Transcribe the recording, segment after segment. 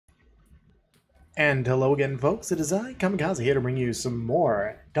And hello again, folks. It is I, Kamikaze, here to bring you some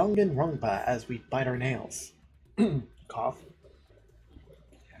more Danganronpa as we bite our nails. Cough.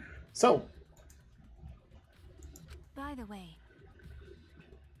 So, By the way,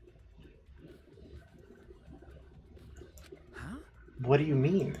 Huh? what do you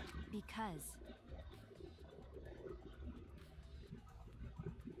mean? because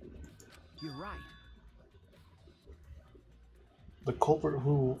You're right. The culprit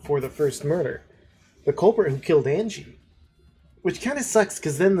who, for the first murder. The culprit who killed Angie. Which kind of sucks,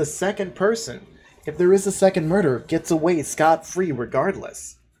 because then the second person, if there is a second murder, gets away scot-free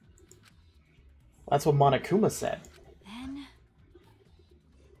regardless. That's what Monokuma said. then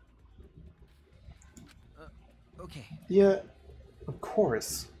Okay. Yeah, of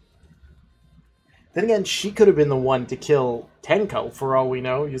course. Then again, she could have been the one to kill Tenko, for all we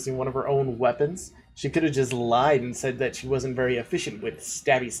know, using one of her own weapons. She could have just lied and said that she wasn't very efficient with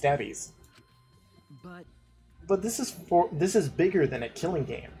stabbies. But But this is bigger than a killing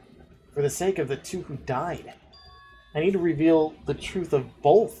game. For the sake of the two who died, I need to reveal the truth of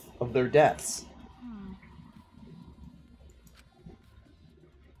both of their deaths.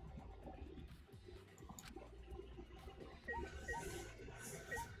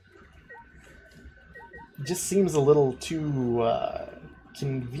 It just seems a little too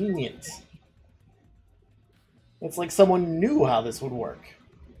convenient. It's like someone knew how this would work.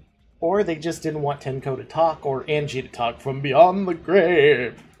 Or they just didn't want Tenko to talk, or Angie to talk from beyond the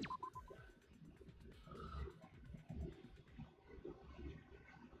grave.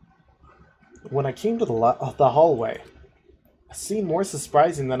 When I came to the hallway, a scene more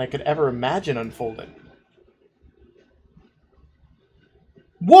surprising than I could ever imagine unfolded.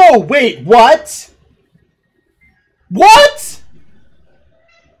 Whoa, wait, what? What?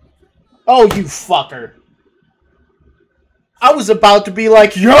 Oh, you fucker. I was about to be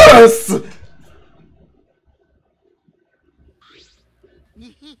like, yes!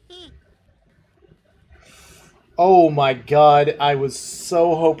 Oh my god, I was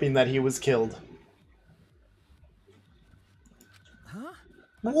so hoping that he was killed. huh?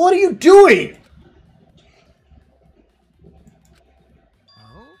 What are you doing?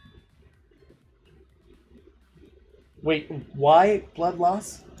 Oh? Wait, why blood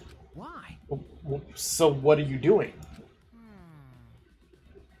loss? Why? So what are you doing?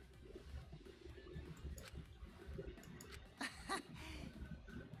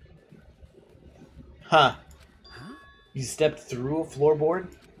 Huh. Huh? You stepped through a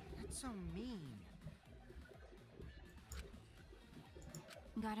floorboard? That's so mean.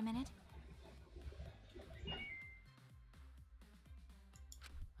 got a minute?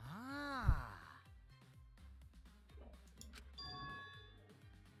 Ah.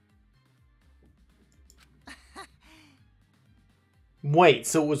 Wait,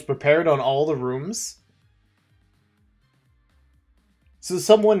 so it was prepared on all the rooms? So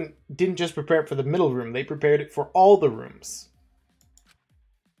someone didn't just prepare it for the middle room, they prepared it for all the rooms.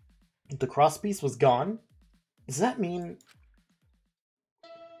 The crosspiece was gone? Does that mean...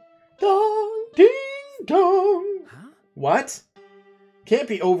 Dong, ding, dong! Huh? What? Can't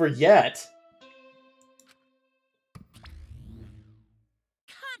be over yet.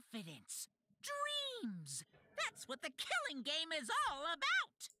 Confidence, dreams. That's what the killing game is all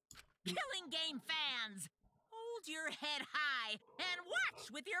about. Killing game fans, hold your head high and watch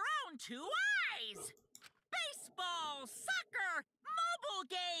with your own two eyes. Baseball, soccer, mobile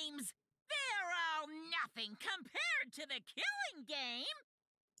games, they're all nothing compared to the killing game.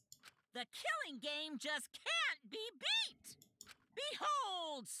 The killing game just can't be beat.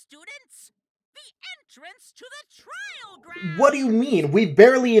 Behold, students, the entrance to the trial ground. What do you mean? We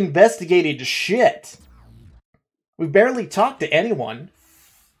barely investigated shit. We barely talked to anyone.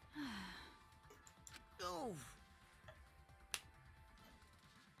 Oh.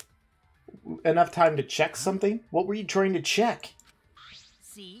 Enough time to check something? What were you trying to check?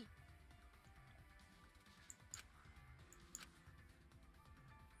 See?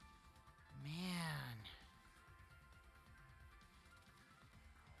 Man.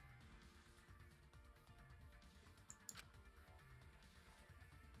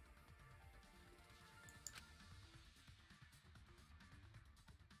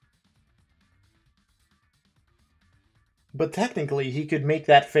 But technically, he could make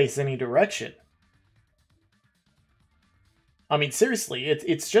that face any direction. I mean, seriously,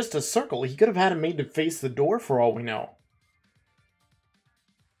 it's just a circle. He could have had him made to face the door for all we know.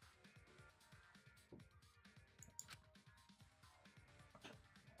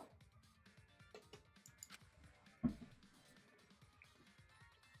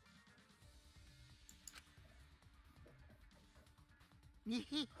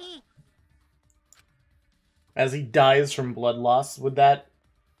 as he dies from blood loss. Would that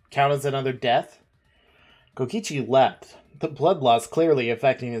count as another death? Kokichi leapt, the blood loss clearly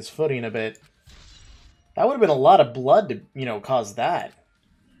affecting his footing a bit. That would have been a lot of blood to, cause that.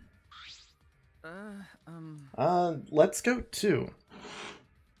 Let's go 2.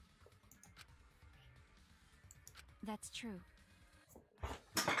 That's true.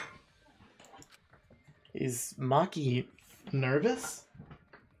 Is Maki nervous?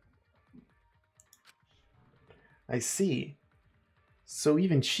 I see. So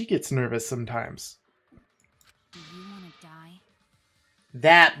even she gets nervous sometimes. Do you want to die?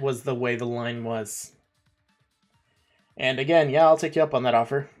 That was the way the line was. And again, yeah, I'll take you up on that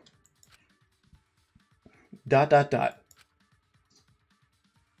offer. ...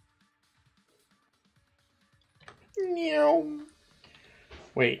 Meow.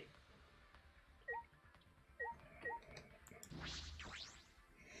 Wait.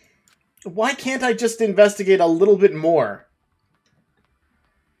 Why can't I just investigate a little bit more?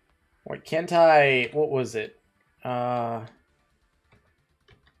 Why can't I... What was it?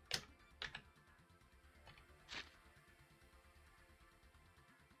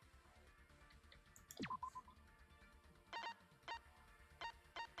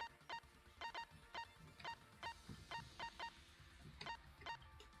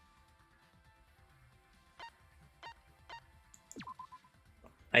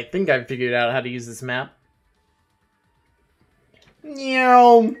 I think I've figured out how to use this map.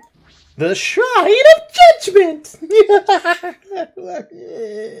 Meow. The Shrine of Judgment!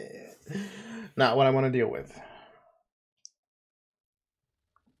 Not what I want to deal with.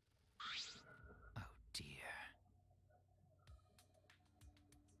 Oh dear.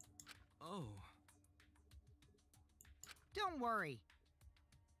 Oh. Don't worry.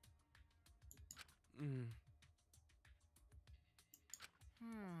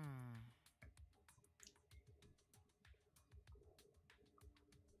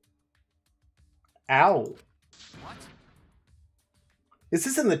 Ow. What? This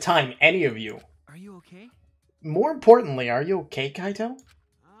isn't the time, any of you. Are you okay? More importantly, are you okay, Kaito?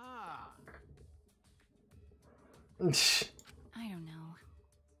 Ah. I don't know.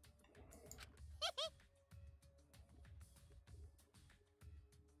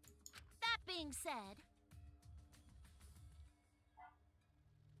 That being said,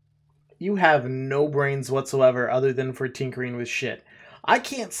 You have no brains whatsoever other than for tinkering with shit. I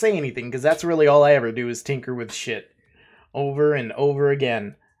can't say anything because that's really all I ever do is tinker with shit. Over and over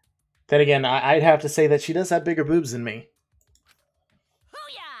again. Then again, I'd have to say that she does have bigger boobs than me.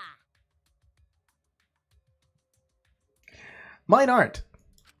 hoo-yah! Mine aren't.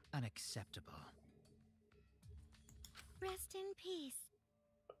 Unacceptable. Rest in peace.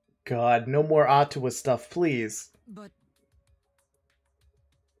 God, no more Atua stuff, please. But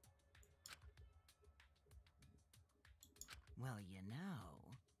well, you know.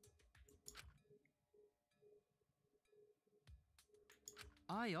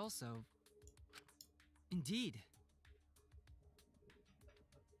 I also indeed.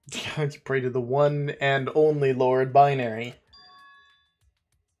 You pray to the one and only Lord Binary.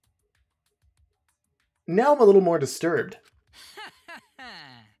 Now I'm a little more disturbed.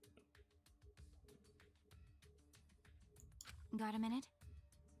 Got a minute?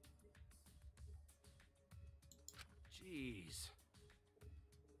 Jeez.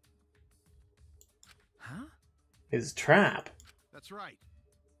 Huh? His trap. That's right.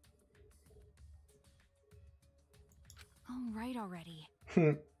 Oh, right already.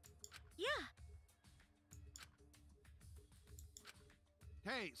 Yeah.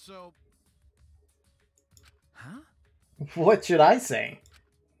 Hey, so Huh? What should I say?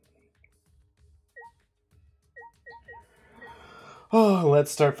 Oh,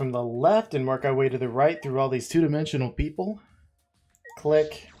 let's start from the left and work our way to the right through all these two-dimensional people.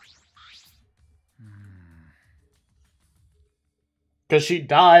 Click. Because she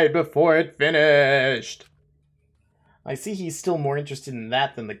died before it finished. I see he's still more interested in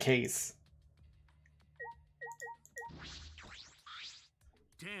that than the case.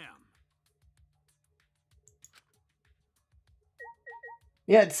 damn.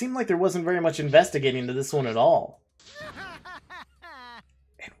 Yeah, it seemed like there wasn't very much investigating to this one at all.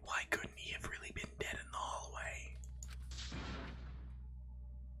 And why couldn't he have really been dead in the hallway?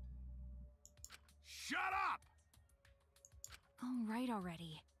 Shut up! Oh, right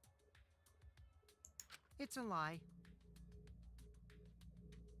already. It's a lie.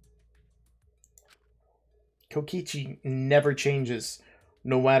 Kokichi never changes,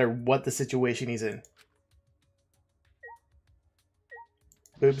 no matter what the situation he's in.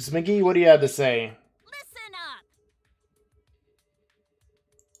 Boobs McGee, what do you have to say? Listen up.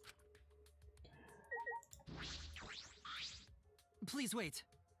 Please wait.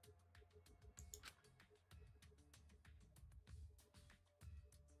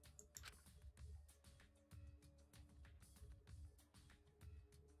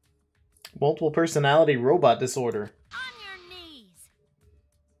 Multiple personality robot disorder. On your knees.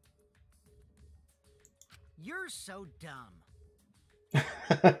 You're so dumb.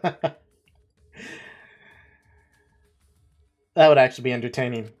 That would actually be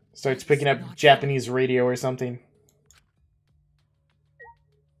entertaining. Starts picking It's up not Japanese radio or something.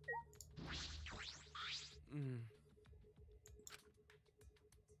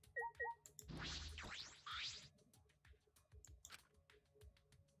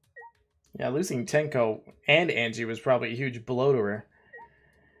 Yeah, losing Tenko and Angie was probably a huge blow to her.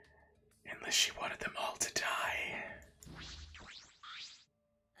 Unless she wanted them all to die.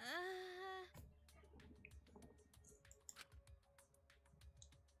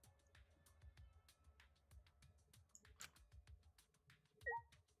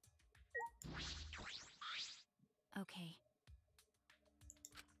 Okay.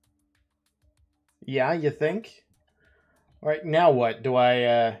 Yeah, you think? Alright, now what? Do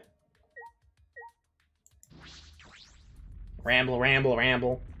I, ramble, ramble,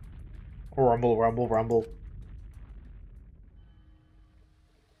 ramble. Rumble, rumble, rumble.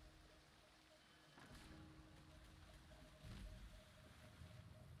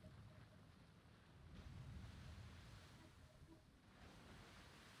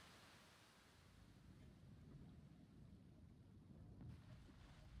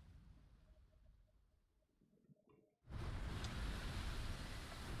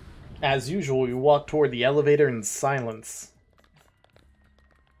 As usual, we walk toward the elevator in silence.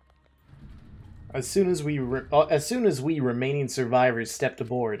 As soon as we remaining survivors stepped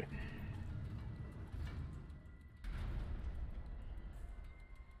aboard,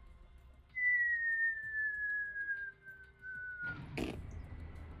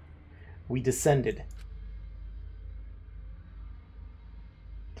 we descended.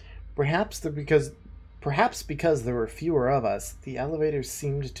 Perhaps because there were fewer of us, the elevator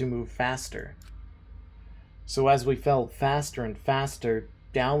seemed to move faster. So as we fell faster and faster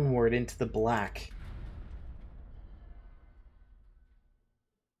downward into the black,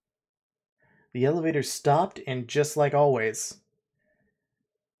 the elevator stopped, and just like always,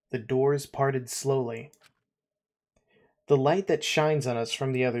 the doors parted slowly. The light that shines on us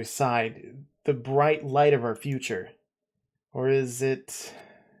from the other side, the bright light of our future. Or is it...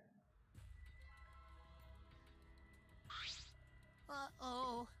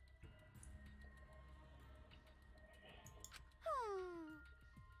 Uh-oh.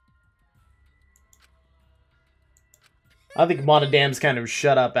 I think Monodam's kind of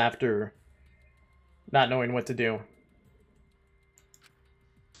shut up after not knowing what to do.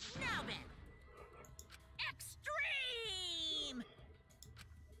 Now then. Extreme!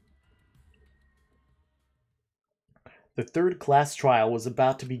 The third class trial was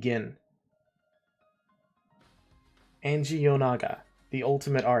about to begin. Angie Yonaga, the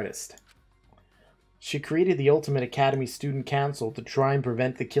ultimate artist. She created the Ultimate Academy Student Council to try and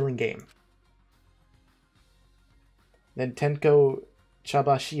prevent the killing game. Then Tenko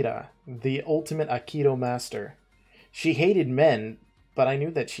Chabashira, the ultimate Aikido master. She hated men, but I knew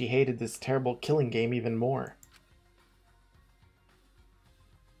that she hated this terrible killing game even more.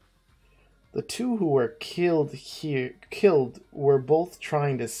 The two who were killed were both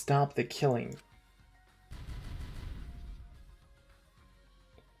trying to stop the killing.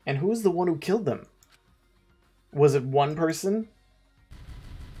 And who was the one who killed them? Was it one person?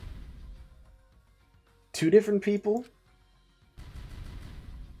 Two different people?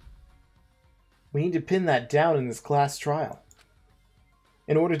 We need to pin that down in this class trial.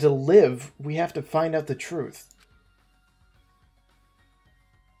 In order to live, we have to find out the truth.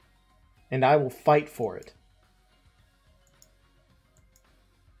 And I will fight for it.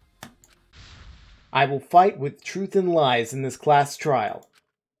 I will fight with truth and lies in this class trial.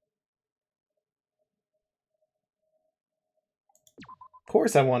 Of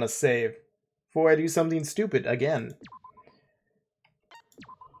course I want to save, before I do something stupid again.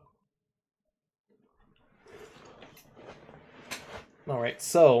 Alright,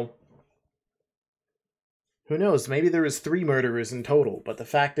 so... who knows, maybe there was 3 murderers in total, but the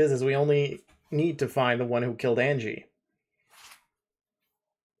fact is we only need to find the one who killed Angie.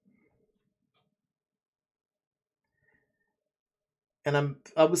 And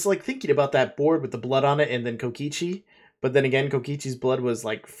I was like thinking about that board with the blood on it and then Kokichi, but then again Kokichi's blood was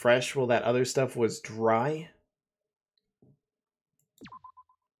like fresh while that other stuff was dry.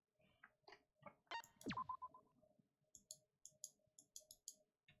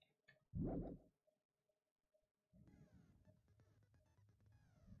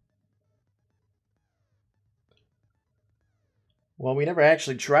 Well, we never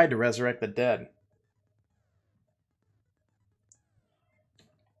actually tried to resurrect the dead.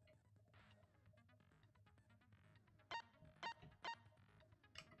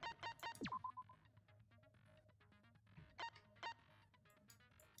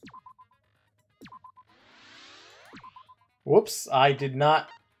 Whoops, I did not...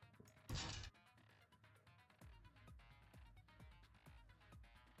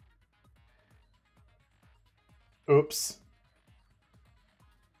 Oops.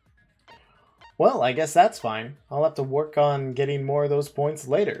 Well, I guess that's fine. I'll have to work on getting more of those points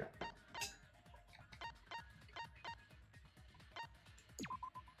later.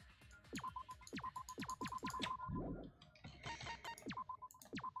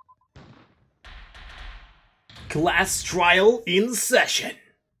 Class trial in session.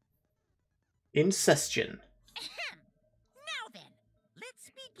 In session. Now then,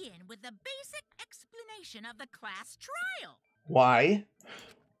 let's begin with the basic explanation of the class trial. Why?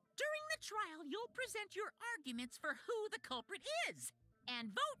 During the trial, you'll present your arguments for who the culprit is, and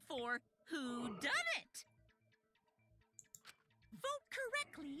vote for who done it. Vote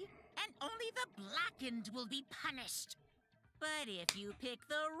correctly, and only the blackened will be punished. But if you pick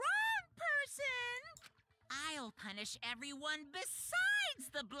the wrong person, I'll punish everyone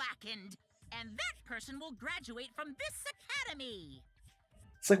besides the blackened, and that person will graduate from this academy.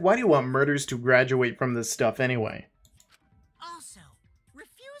 It's like, why do you want murders to graduate from this stuff anyway? Also,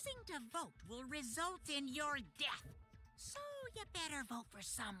 refusing to vote will result in your death. So you better vote for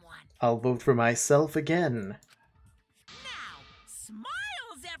someone. I'll vote for myself again. Now,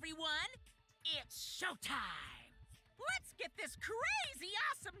 smiles, everyone! It's showtime! Let's get this crazy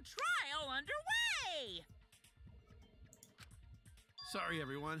awesome trial underway! Sorry,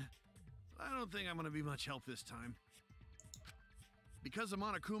 everyone. I don't think I'm gonna be much help this time. Because of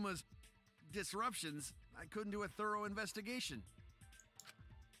Monokuma's disruptions, I couldn't do a thorough investigation.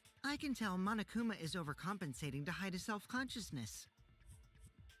 I can tell Monokuma is overcompensating to hide his self-consciousness.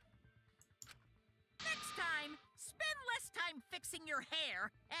 Next time, spend less time fixing your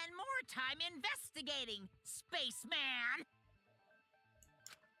hair and more time investigating, spaceman!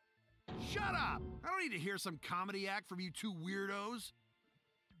 Shut up! I don't need to hear some comedy act from you two weirdos.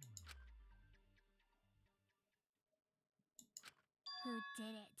 Who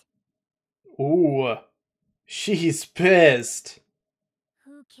did it? Ooh. She's pissed.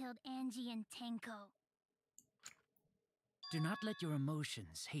 Who killed Angie and Tenko? Do not let your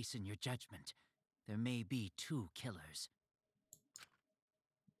emotions hasten your judgment. There may be two killers.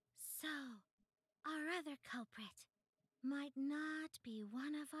 So, our other culprit might not be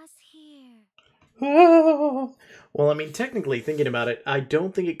one of us here. Well, I mean, technically, thinking about it, I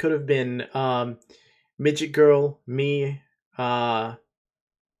don't think it could have been Midget Girl, me,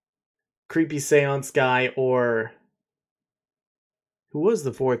 Creepy Seance Guy, or... Who was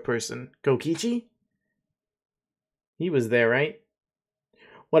the fourth person? Kokichi? He was there, right?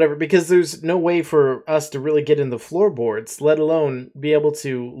 Whatever, because there's no way for us to really get in the floorboards, let alone be able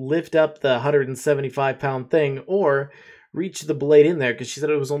to lift up the 175-pound thing, or reach the blade in there, because she said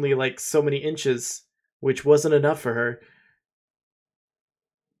it was only like so many inches, which wasn't enough for her.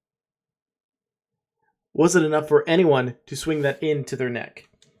 Wasn't enough for anyone to swing that into their neck.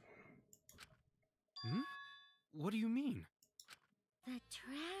 Hmm? What do you mean? The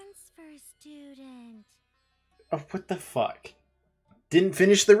transfer student. Oh, what the fuck? Didn't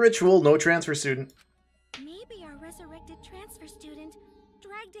finish the ritual, no transfer student. Maybe our resurrected transfer student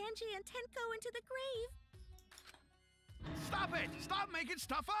dragged Angie and Tenko into the grave. Stop it! Stop making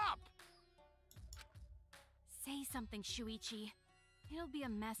stuff up! Say something, Shuichi. It'll be a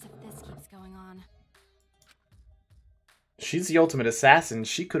mess if this keeps going on. She's the ultimate assassin.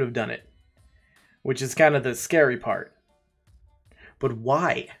 She could have done it. Which is kind of the scary part. But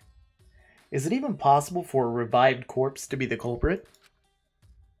why? Is it even possible for a revived corpse to be the culprit?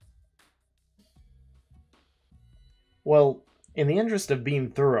 Well, in the interest of being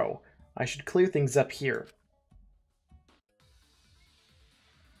thorough, I should clear things up here.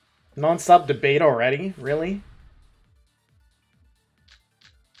 Non-stop debate already? Really?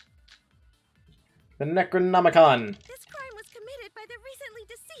 The Necronomicon. This crime was committed by the recently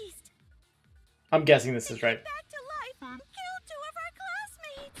deceased. I'm guessing this is right. Back to life and killed 2 of our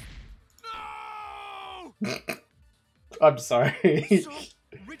classmates. No! I'm sorry. So,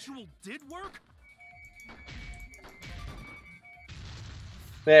 ritual did work?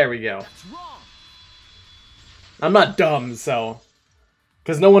 There we go. That's wrong! I'm not dumb, so...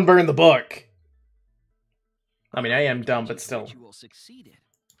 Because no one burned the book. I mean, I am dumb, but still. Ritual succeeded.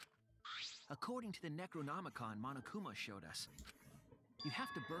 According to the Necronomicon Monokuma showed us, you have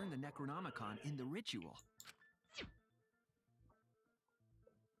to burn the Necronomicon in the ritual.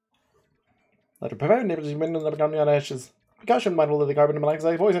 Let it prevent neighbors to bend the carbon ashes. Precaution, mindful of the carbon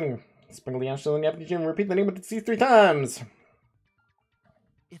monoxide poisoning. Sprinkle the ashes on the application and repeat the name of the disease 3 times.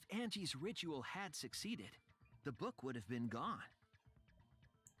 If Angie's ritual had succeeded, the book would have been gone.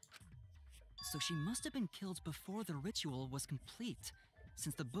 So she must have been killed before the ritual was complete,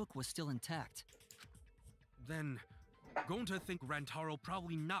 since the book was still intact. Then, going to think Rantaro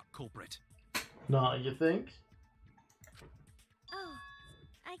probably not culprit. Nah, you think? Oh,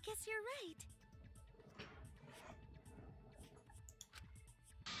 I guess you're right.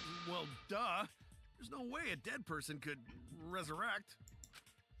 Well, duh. There's no way a dead person could resurrect.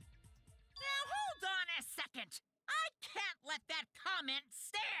 Now hold on a second. I can't let that comment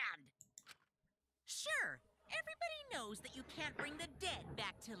stand. Sure, everybody knows that you can't bring the dead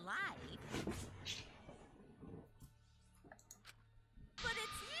back to life. But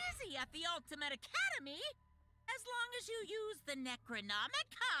it's easy at the Ultimate Academy, as long as you use the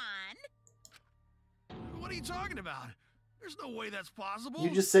Necronomicon. What are you talking about? There's no way that's possible. You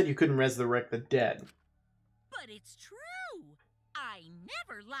just said you couldn't resurrect the dead. But it's true. I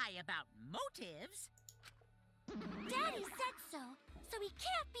never lie about motives. Daddy said so he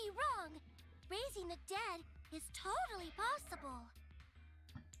can't be wrong. Raising the dead is totally possible.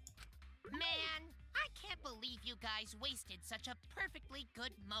 Man, I can't believe you guys wasted such a perfectly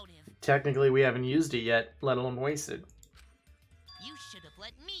good motive. Technically, we haven't used it yet, let alone wasted. You should have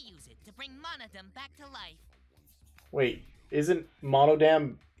let me use it to bring Monodam back to life. Wait, isn't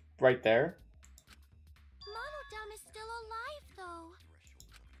Monodam right there? Monodam is still alive, though.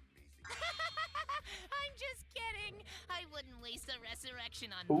 I'm just kidding. I wouldn't waste a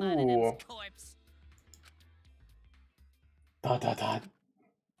resurrection on Ooh. Monodam's corpse. Dot dot dot.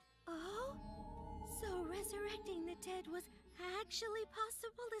 Oh? So resurrecting the dead was actually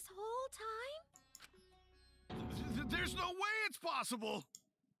possible this whole time? There's no way it's possible.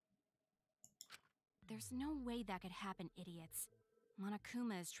 There's no way that could happen, idiots.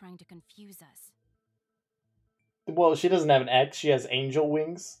 Monokuma is trying to confuse us. Well, she doesn't have an X, she has angel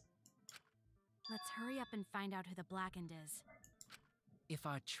wings. Let's hurry up and find out who the Blackened is. If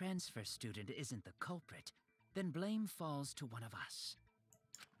our transfer student isn't the culprit, then blame falls to one of us.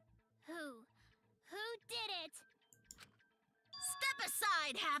 Who did it? Step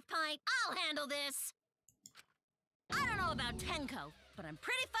aside, Half Pint. I'll handle this. I don't know about Tenko, but I'm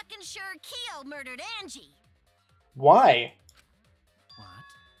pretty fucking sure Kyo murdered Angie. Why? What?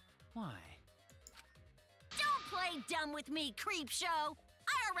 Why? Don't play dumb with me, Creepshow.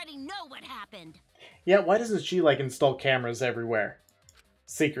 I already know what happened. Yeah, why doesn't she, like, install cameras everywhere?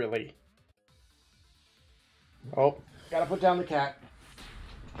 Secretly. Oh, gotta put down the cat.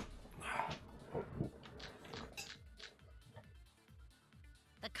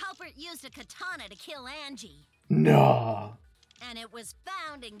 The culprit used a katana to kill Angie. No. And it was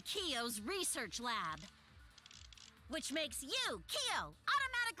found in Kyo's research lab. Which makes you, Kyo,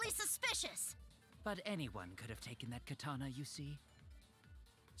 automatically suspicious. But anyone could have taken that katana, you see.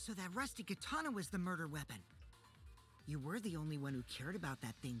 So that rusty katana was the murder weapon. You were the only one who cared about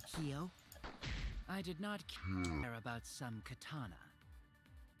that thing, Kyo. I did not care about some katana.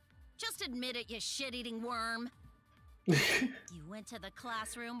 Just admit it, you shit-eating worm. You went to the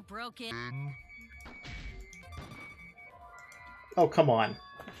classroom, broke in. Oh, come on.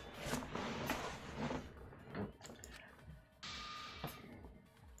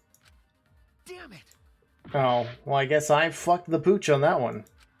 Damn it! Oh, well, I guess I fucked the pooch on that one.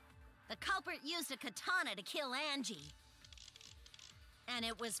 The culprit used a katana to kill Angie. And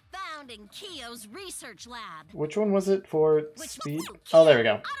it was found in Kyo's research lab. Which one was it for Which speed? one? Oh, there we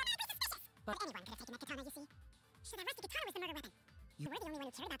go. But Anyone could have taken that katana, you see. So that rusty katana was the murder weapon. You were the only one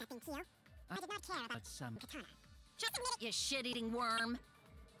who cared about that thing, Kyo. I did not care about but some katana. just admit it, you shit-eating worm.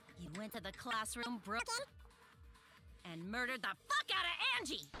 You went to the classroom, broke in, and murdered the fuck out of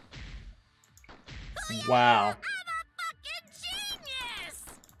Angie. Wow. I'm a fucking genius!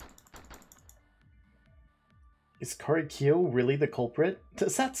 Is Korikyo really the culprit?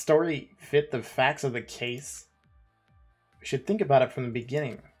 Does that story fit the facts of the case? We should think about it from the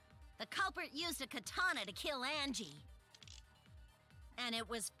beginning. The culprit used a katana to kill Angie. And it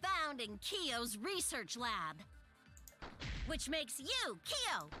was found in Kyo's research lab. Which makes you,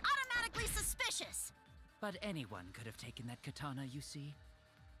 Kyo, automatically suspicious. But anyone could have taken that katana, you see.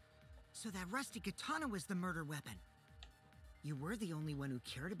 So that rusty katana was the murder weapon. You were the only one who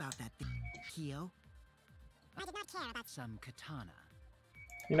cared about that thing, Kyo. I did not care about Some katana.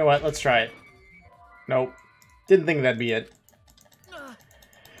 You know what? Let's try it. Nope. Didn't think that'd be it.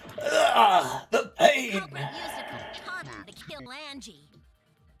 Ugh, the The pain! culprit used a katana to kill Angie.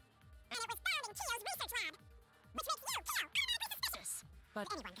 And it was found in Kyo's research lab. Which makes you, Kyo, automatically suspicious. But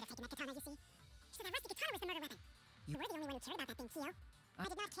Anyone could have taken that katana, you see. I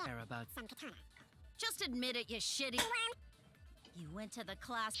did not care about some katana. Just admit it, you shitty. You went to the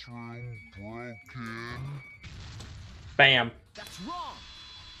class. Bam. That's wrong!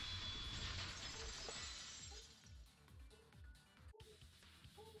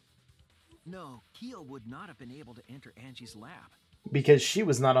 No, Kyo would not have been able to enter Angie's lab. Because she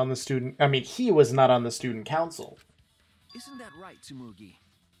was not on the student... I mean, he was not on the student council. Isn't that right, Tsumugi?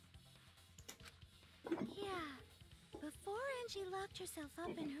 Yeah. Before Angie locked herself up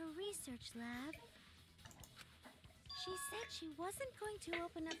in her research lab, she said she wasn't going to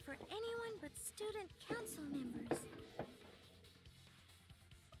open up for anyone but student council members.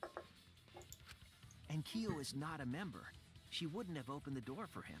 And Kyo is not a member. She wouldn't have opened the door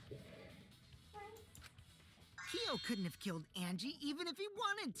for him. Kyo couldn't have killed Angie even if he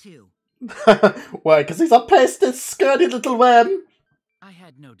wanted to. Why? Because he's a pested, scurdy little worm. I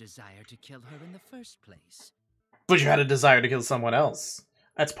had no desire to kill her in the first place. But you had a desire to kill someone else.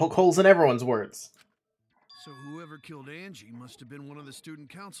 That's poke holes in everyone's words. So whoever killed Angie must have been one of the student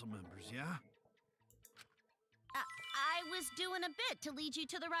council members, yeah? I was doing a bit to lead you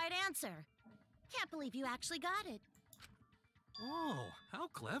to the right answer. Can't believe you actually got it. Oh, how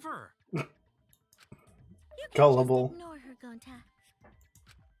clever. You can Gullible. just ignore her, Gonta.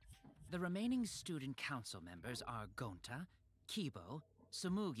 The remaining student council members are Gonta, Kibo,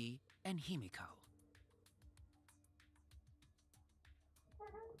 Tsumugi, and Himiko.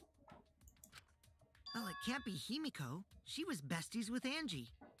 Well, it can't be Himiko. She was besties with Angie.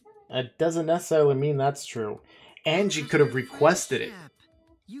 It doesn't necessarily mean that's true. Angie could have requested it. Friendship.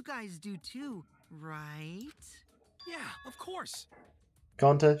 You guys do too, right? Yeah, of course.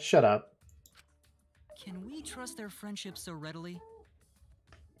 Gonta, shut up. Can we trust their friendship so readily?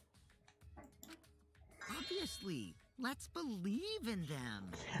 Obviously. Let's believe in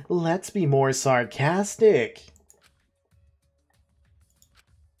them. Let's be more sarcastic.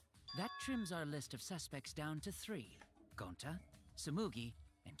 That trims our list of suspects down to 3. Gonta, Tsumugi,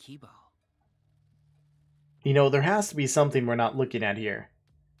 and Kibo. You know, there has to be something we're not looking at here.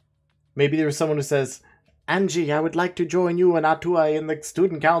 Maybe there's someone who says, Angie, I would like to join you and Atua in the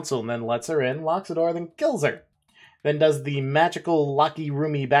student council, and then lets her in, locks the door, then kills her. Then does the magical locky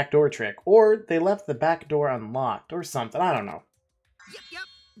roomy backdoor trick. Or they left the back door unlocked, or something, I don't know. Yep.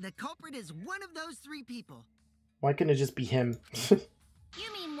 The culprit is one of those 3 people. Why couldn't it just be him?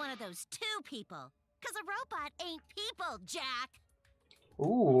 You mean one of those 2 people? 'Cause a robot ain't people, Jack.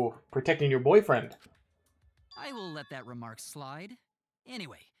 Ooh, protecting your boyfriend. I will let that remark slide.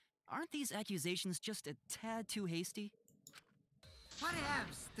 Anyway, aren't these accusations just a tad too hasty?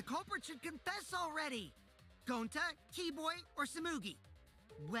 Whatevs. The culprit should confess already. Gonta, Keyboy, or Tsumugi?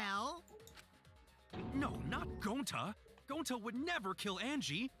 Well... No, not Gonta. Gonta would never kill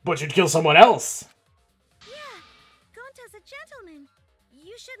Angie. But you'd kill someone else. Yeah, Gonta's a gentleman.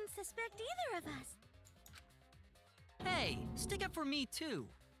 You shouldn't suspect either of us. Hey, stick up for me too.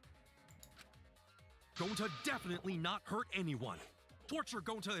 Gonta definitely not hurt anyone. Torture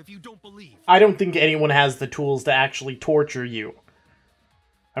Gonta if you don't believe. I don't think anyone has the tools to actually torture you.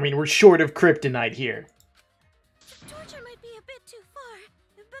 I mean, we're short of kryptonite here. Torture might be a bit too far,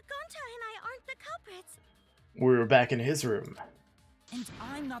 but Gonta and I aren't the culprits. We were back in his room, And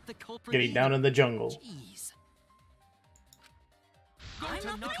I'm not the culprit getting down either. in the jungle. Jeez. Gonta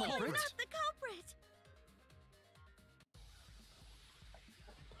not the not culprit. We're culprit. not the culprit.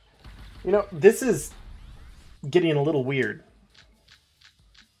 You know, this is getting a little weird.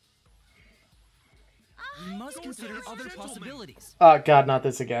 We must Gonta consider is a other gentleman. possibilities. Oh god, not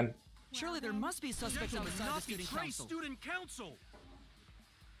this again. Surely there must be suspects Gentlemen, outside the not student betray council. student council.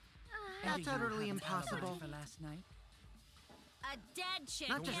 That's Do you utterly have an alibi impossible. for last night? A dead chick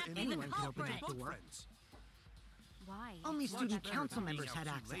Not just can't be anyone the could open culprit. that door. Friends. Why? Only Much student better council than being members out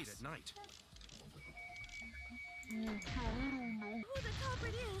had too late access. at night. Who the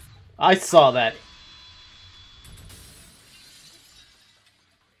culprit is? I saw that.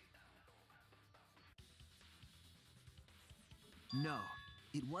 No,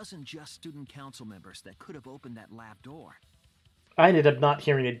 it wasn't just student council members that could have opened that lab door. I ended up not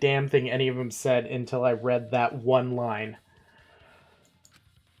hearing a damn thing any of them said until I read that one line.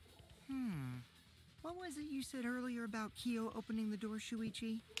 What was it you said earlier about Kyo opening the door,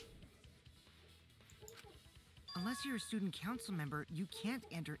 Shuichi? Unless you're a student council member, you can't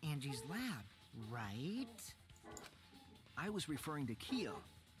enter Angie's lab, right? I was referring to Kyo.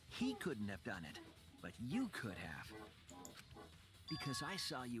 He couldn't have done it, but you could have. Because I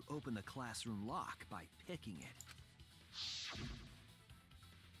saw you open the classroom lock by picking it.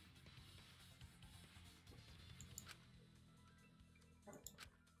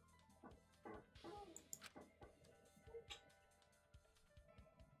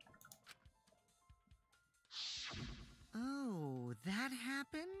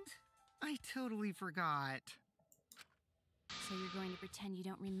 totally forgot. So you're going to pretend you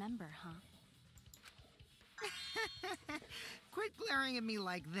don't remember, huh? Quit glaring at me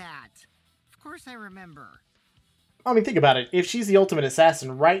like that. Of course I remember. I mean, think about it. If she's the ultimate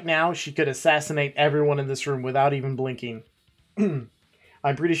assassin, right now she could assassinate everyone in this room without even blinking.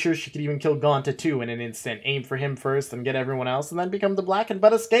 I'm pretty sure she could even kill Gonta too in an instant. Aim for him first and get everyone else, and then become the Black and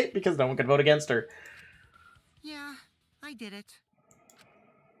but escape because no one could vote against her. Yeah, I did it.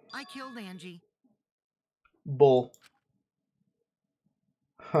 I killed Angie. Bull.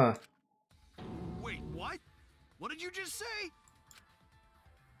 Huh. Wait, what? What did you just say?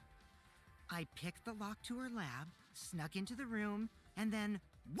 I picked the lock to her lab, snuck into the room, and then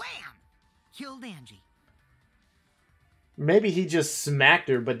wham! Killed Angie. Maybe he just smacked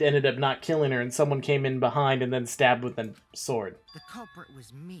her but ended up not killing her and someone came in behind and then stabbed with a sword. The culprit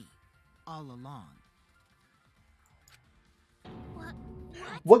was me, all along.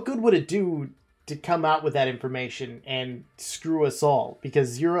 What good would it do to come out with that information and screw us all?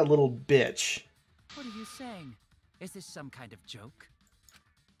 Because you're a little bitch. What are you saying? Is this some kind of joke?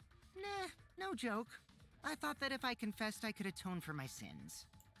 Nah, no joke. I thought that if I confessed, I could atone for my sins.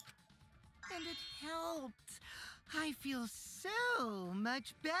 And it helped. I feel so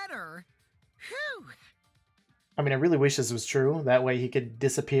much better. Whew! I mean, I really wish this was true. That way he could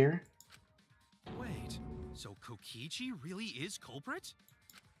disappear. Wait, so Kokichi really is culprit?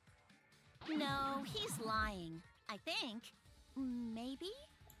 No, he's lying. I think. Maybe?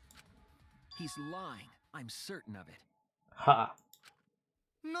 He's lying. I'm certain of it. Ha.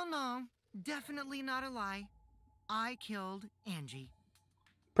 No, definitely not a lie. I killed Angie.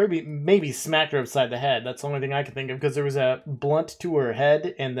 Maybe smacked her upside the head. That's the only thing I can think of, because there was a blunt to her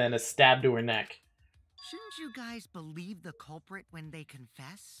head and then a stab to her neck. Shouldn't you guys believe the culprit when they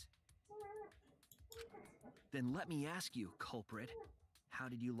confess? Then let me ask you, culprit, how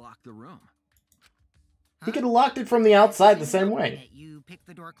did you lock the room? He could have locked it from the outside the same way. You picked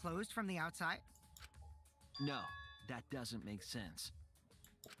the door closed from the outside? No, that doesn't make sense.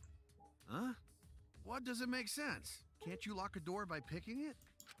 Huh? What doesn't make sense? Can't you lock a door by picking it?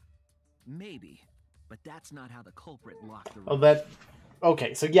 Maybe, but that's not how the culprit locked the room. Oh, that...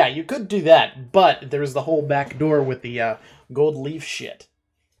 Okay, so yeah, you could do that, but there's the whole back door with the gold leaf shit.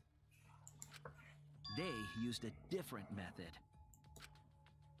 They used a different method.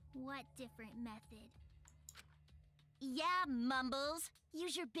 What different method? Yeah, Mumbles.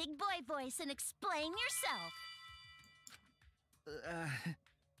 Use your big boy voice and explain yourself.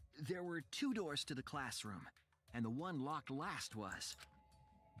 There were 2 doors to the classroom, and the one locked last was...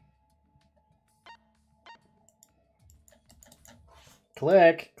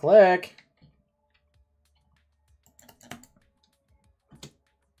 Click, click.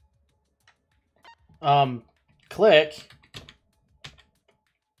 Click.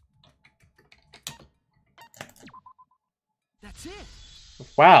 That's it!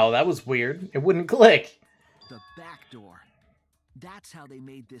 Wow, that was weird. It wouldn't click. The back door. That's how they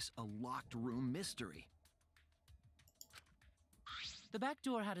made this a locked room mystery. The back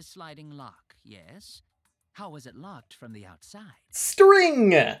door had a sliding lock, yes? How was it locked from the outside?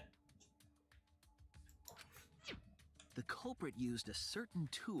 String! The culprit used a certain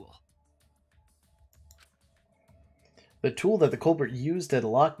tool. The tool that the culprit used to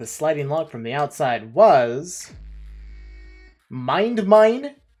lock the sliding lock from the outside was... Mind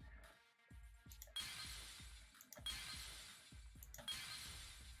Mine?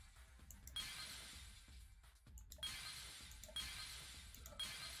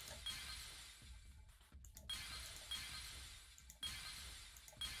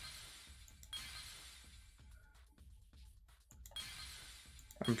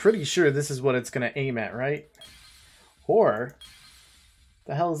 I'm pretty sure this is what it's going to aim at, right? Or,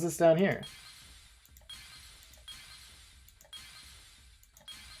 the hell is this down here?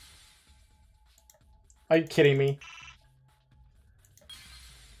 Are you kidding me?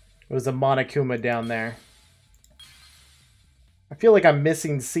 It was a Monokuma down there. I feel like I'm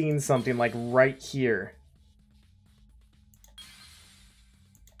seeing something like right here.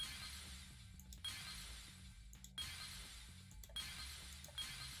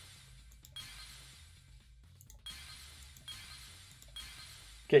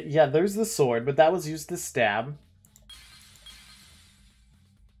 Okay, yeah, there's the sword, but that was used to stab.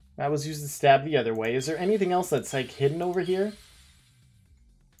 That was used to stab the other way. Is there anything else that's, like, hidden over here?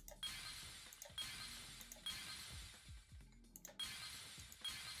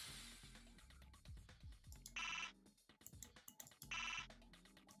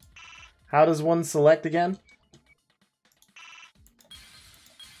 How does one select again?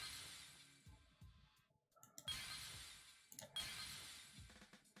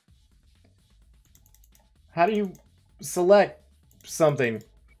 How do you select something?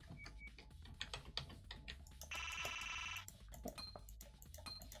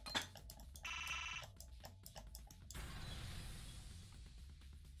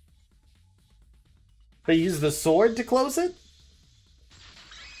 They use the sword to close it?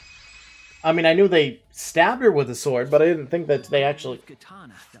 I mean, I knew they stabbed her with a sword, but I didn't think that they actually...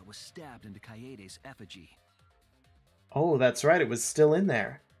 Katana that was stabbed into Kaede's effigy. Oh, that's right. It was still in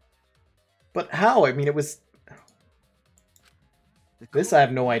there. But how? I mean, it was... This I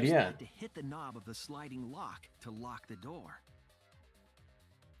have no idea. To hit the knob of the sliding lock to lock the door.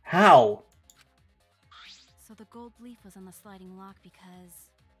 How? So the gold leaf was on the sliding lock because...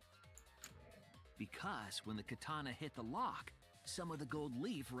 Because when the katana hit the lock, some of the gold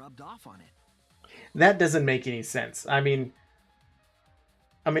leaf rubbed off on it. That doesn't make any sense. I mean,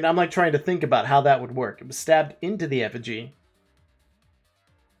 I'm like trying to think about how that would work. It was stabbed into the effigy.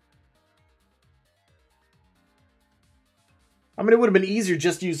 I mean, it would have been easier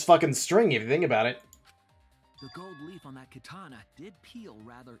just to use fucking string if you think about it. The gold leaf on that katana did peel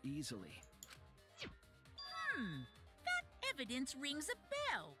rather easily. That evidence rings a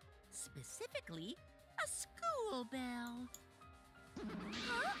bell. Specifically, a school bell.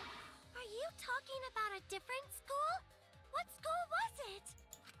 Huh? Are you talking about a different school? What school was it?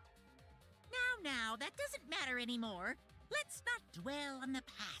 Now, that doesn't matter anymore. Let's not dwell on the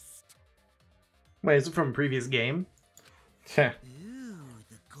past. Wait, is it from a previous game? Ooh,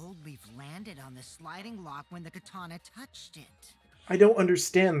 the gold leaf landed on the sliding lock when the katana touched it. I don't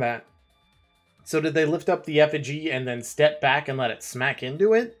understand that. So did they lift up the effigy and then step back and let it smack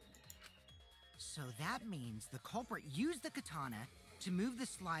into it? So that means the culprit used the katana to move the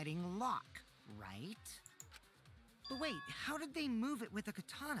sliding lock, right? But wait, how did they move it with the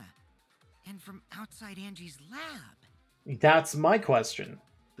katana? And from outside Angie's lab? That's my question.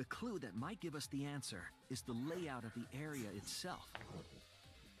 The clue that might give us the answer is the layout of the area itself.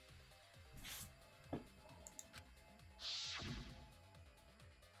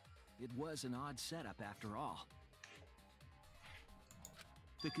 It was an odd setup after all.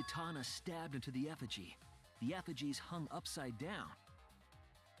 The katana stabbed into the effigy. The effigies hung upside down.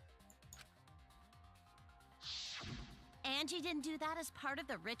 Angie didn't do that as part of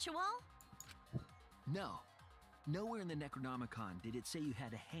the ritual? No. Nowhere in the Necronomicon did it say you had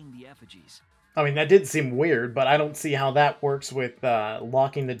to hang the effigies. I mean, that did seem weird, but I don't see how that works with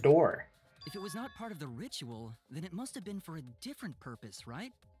locking the door. If it was not part of the ritual, then it must have been for a different purpose,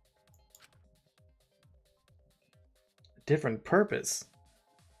 right? Different purpose?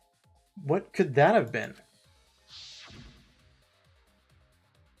 What could that have been?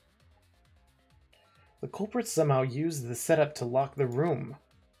 The culprit somehow used the setup to lock the room.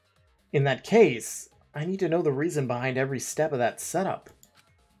 In that case, I need to know the reason behind every step of that setup.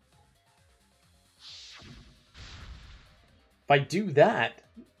 If I do that,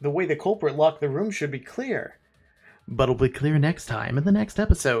 the way the culprit locked the room should be clear. But it'll be clear next time in the next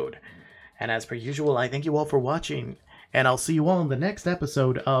episode. And as per usual, I thank you all for watching, and I'll see you all in the next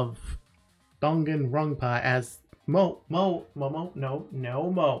episode of Danganronpa as Mo.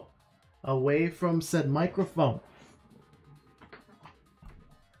 Away from said microphone.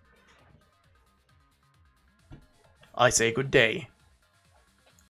 I say good day.